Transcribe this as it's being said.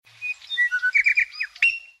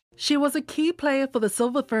She was a key player for the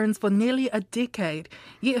Silver Ferns for nearly a decade,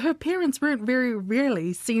 yet her parents weren't very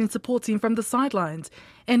rarely seen supporting from the sidelines,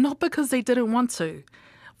 and not because they didn't want to.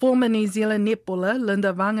 Former New Zealand netballer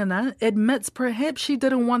Linda Vangana admits perhaps she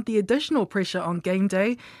didn't want the additional pressure on game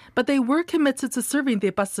day, but they were committed to serving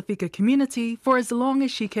their Pasifika community for as long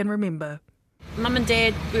as she can remember. Mum and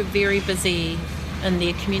Dad were very busy in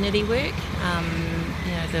their community work,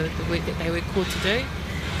 the work that they were called to do.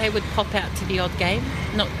 They would pop out to the odd game,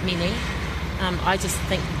 not many. I just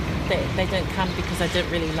think that they don't come because I don't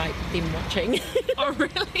really like them watching. Oh,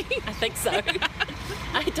 really? I think so.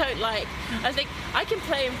 I think I can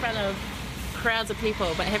play in front of crowds of people,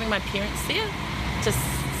 but having my parents there, just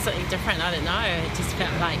something different, I don't know. It just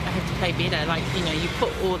felt like I have to play better. You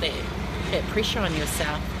put all that pressure on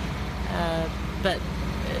yourself. But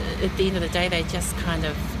at the end of the day, they just kind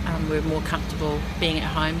of were more comfortable being at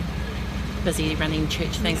home, busy running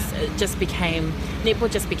church things. Netball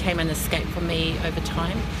just became an escape for me over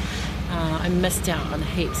time. I missed out on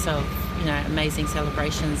heaps of amazing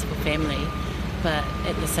celebrations for family, but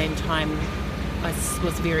at the same time I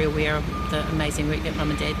was very aware of the amazing work that Mum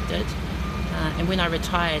and Dad did, and when I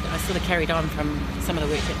retired I sort of carried on from some of the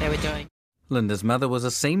work that they were doing. Linda's mother was a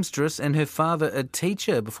seamstress and her father a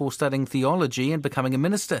teacher before studying theology and becoming a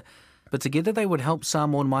minister. But together they would help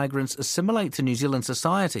Samoan migrants assimilate to New Zealand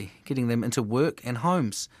society, getting them into work and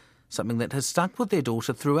homes, something that has stuck with their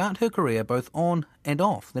daughter throughout her career, both on and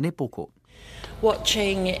off the netball court.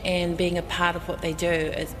 Watching and being a part of what they do,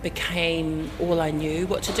 it became all I knew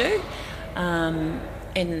what to do.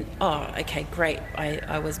 Great.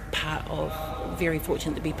 I was very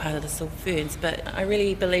fortunate to be part of the Silver Ferns, but I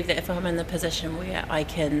really believe that if I'm in a position where I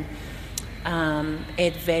can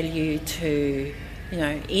add value to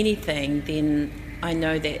anything, then I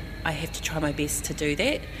know that I have to try my best to do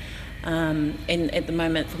that. And at the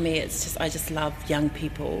moment for me I just love young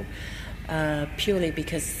people, purely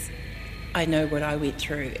because I know what I went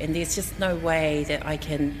through, and there's just no way that I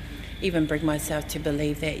can even bring myself to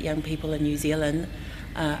believe that young people in New Zealand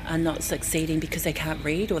are not succeeding because they can't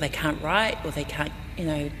read or they can't write or they can't,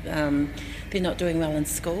 they're not doing well in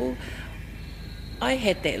school. I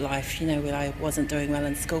had that life, where I wasn't doing well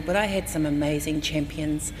in school, but I had some amazing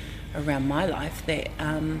champions around my life that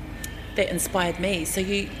inspired me. So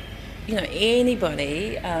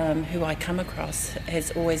anybody who I come across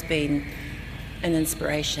has always been an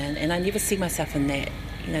inspiration, and I never see myself in that.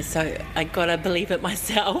 So I gotta believe it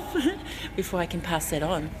myself before I can pass that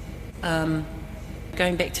on.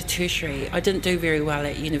 Going back to tertiary, I didn't do very well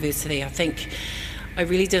at university. I think I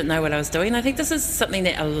really didn't know what I was doing. I think this is something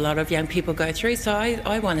that a lot of young people go through. So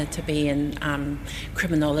I wanted to be in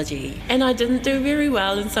criminology, and I didn't do very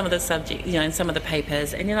well in some of the subjects, in some of the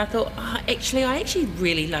papers. And then I thought, I actually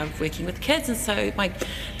really love working with kids, and so my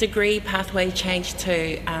degree pathway changed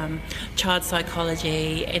to child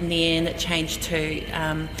psychology, and then it changed to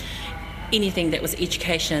anything that was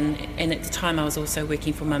education. And at the time I was also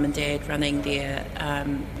working for Mum and Dad, running their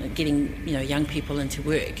getting young people into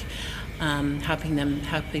work. Helping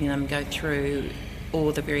them go through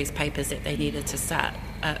all the various papers that they needed to start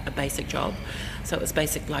a basic job. So it was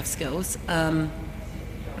basic life skills. And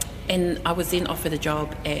I was then offered a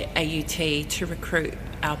job at AUT to recruit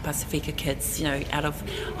our Pasifika kids, out of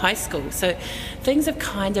high school. So things have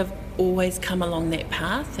kind of always come along that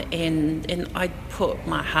path, and I put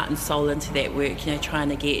my heart and soul into that work, trying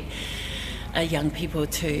to get young people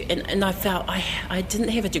to, and I felt I didn't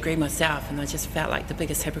have a degree myself, and I just felt like the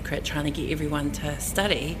biggest hypocrite trying to get everyone to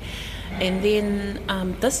study. And then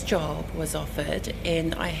this job was offered,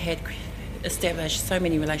 and I had established so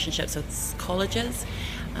many relationships with colleges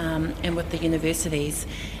and with the universities.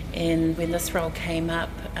 And when this role came up,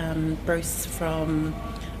 Bruce from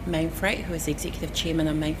Main Freight, who is the executive chairman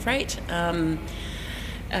of Main Freight,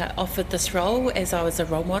 offered this role as I was a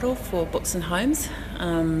role model for Books and Homes.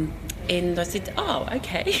 And I said,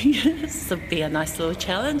 okay, this will be a nice little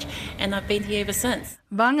challenge, and I've been here ever since.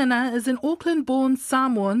 Vangana is an Auckland-born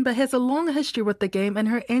Samoan but has a long history with the game in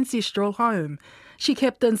her ancestral home. She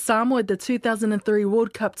captained Samoa at the 2003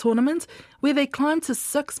 World Cup tournament, where they climbed to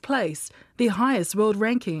 6th place, the highest world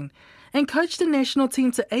ranking, and coached the national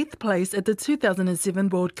team to 8th place at the 2007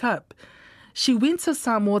 World Cup. She went to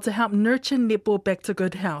Samoa to help nurture netball back to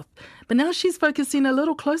good health, but now she's focusing a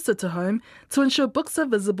little closer to home to ensure books are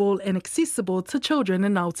visible and accessible to children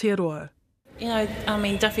in Aotearoa.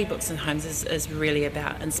 Duffy Books and Homes is really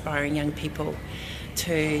about inspiring young people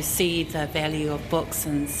to see the value of books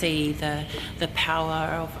and see the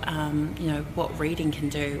power of what reading can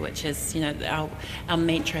do, which is our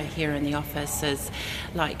mantra here in the office is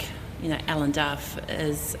like Alan Duff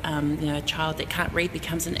is, a child that can't read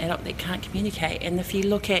becomes an adult that can't communicate. And if you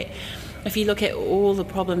look at all the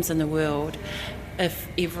problems in the world, if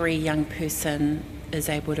every young person is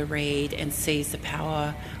able to read and sees the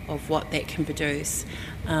power of what that can produce,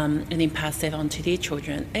 and then pass that on to their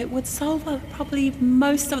children, it would solve probably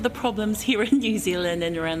most of the problems here in New Zealand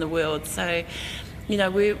and around the world. So,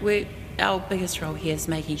 our biggest role here is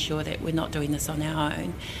making sure that we're not doing this on our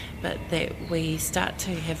own, but that we start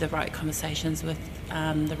to have the right conversations with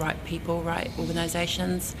the right people, right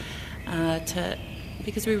organisations,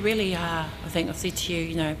 because we really are, I think I've said to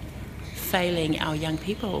you, failing our young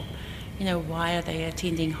people. Why are they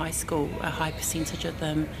attending high school, a high percentage of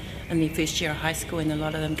them in their first year of high school, and a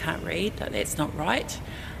lot of them can't read? That's not right.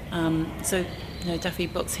 So Duffy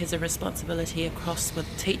Books has a responsibility across with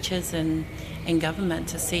teachers and government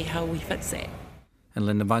to see how we fix that. And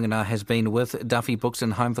Linda Vagana has been with Duffy Books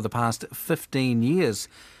and Home for the past 15 years,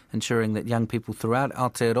 ensuring that young people throughout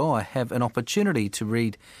Aotearoa have an opportunity to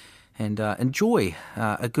read and enjoy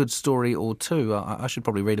a good story or two. I should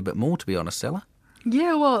probably read a bit more, to be honest, Stella.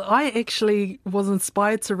 Yeah, well, I actually was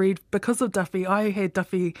inspired to read because of Duffy. I had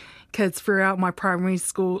Duffy kids throughout my primary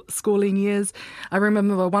schooling years. I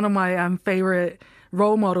remember one of my favourite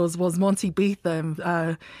role models was Monty Beetham,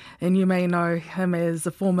 and you may know him as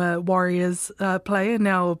a former Warriors player,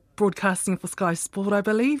 now broadcasting for Sky Sport, I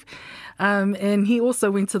believe. And he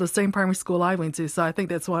also went to the same primary school I went to, so I think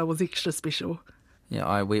that's why it was extra special.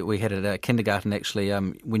 Yeah, we had it at kindergarten, actually.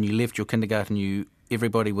 When you left your kindergarten,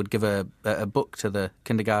 everybody would give a book to the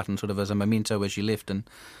kindergarten sort of as a memento as you left, and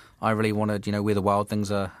I really wanted, Where the Wild Things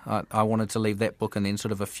Are, I wanted to leave that book, and then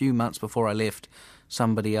sort of a few months before I left,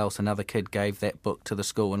 somebody else, another kid, gave that book to the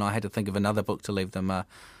school, and I had to think of another book to leave them.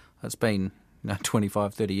 It's been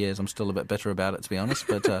 25, 30 years. I'm still a bit bitter about it, to be honest.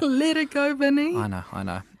 But let it go, Vinny. I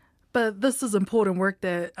know. But this is important work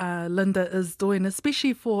that Linda is doing,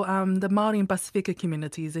 especially for the Māori and Pasifika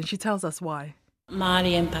communities, and she tells us why.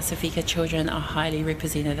 Māori and Pasifika children are highly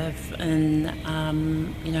representative in,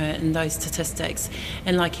 in those statistics.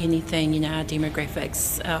 And like anything, our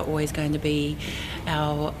demographics are always going to be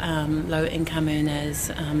our low-income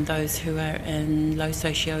earners, those who are in low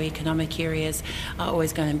socio-economic areas are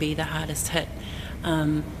always going to be the hardest hit.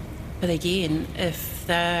 But again, if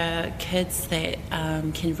they're kids that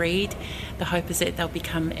can read, the hope is that they'll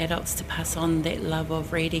become adults to pass on that love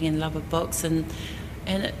of reading and love of books, and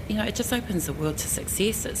it just opens the world to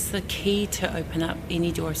success. It's the key to open up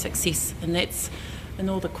any door of success, and that's in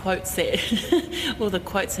all the quotes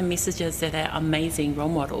and messages that our amazing role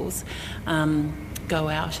models go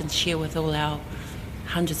out and share with all our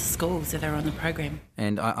hundreds of schools that are on the program.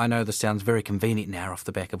 And I know this sounds very convenient now off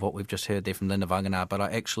the back of what we've just heard there from Linda Vagana, but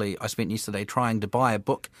I spent yesterday trying to buy a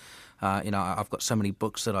book. I've got so many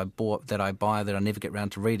books that I buy that I never get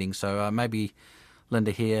round to reading, so maybe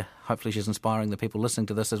Linda here, hopefully she's inspiring the people listening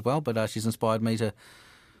to this as well, but she's inspired me to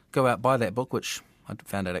go out and buy that book, which I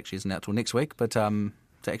found out actually isn't out till next week, but to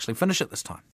actually finish it this time.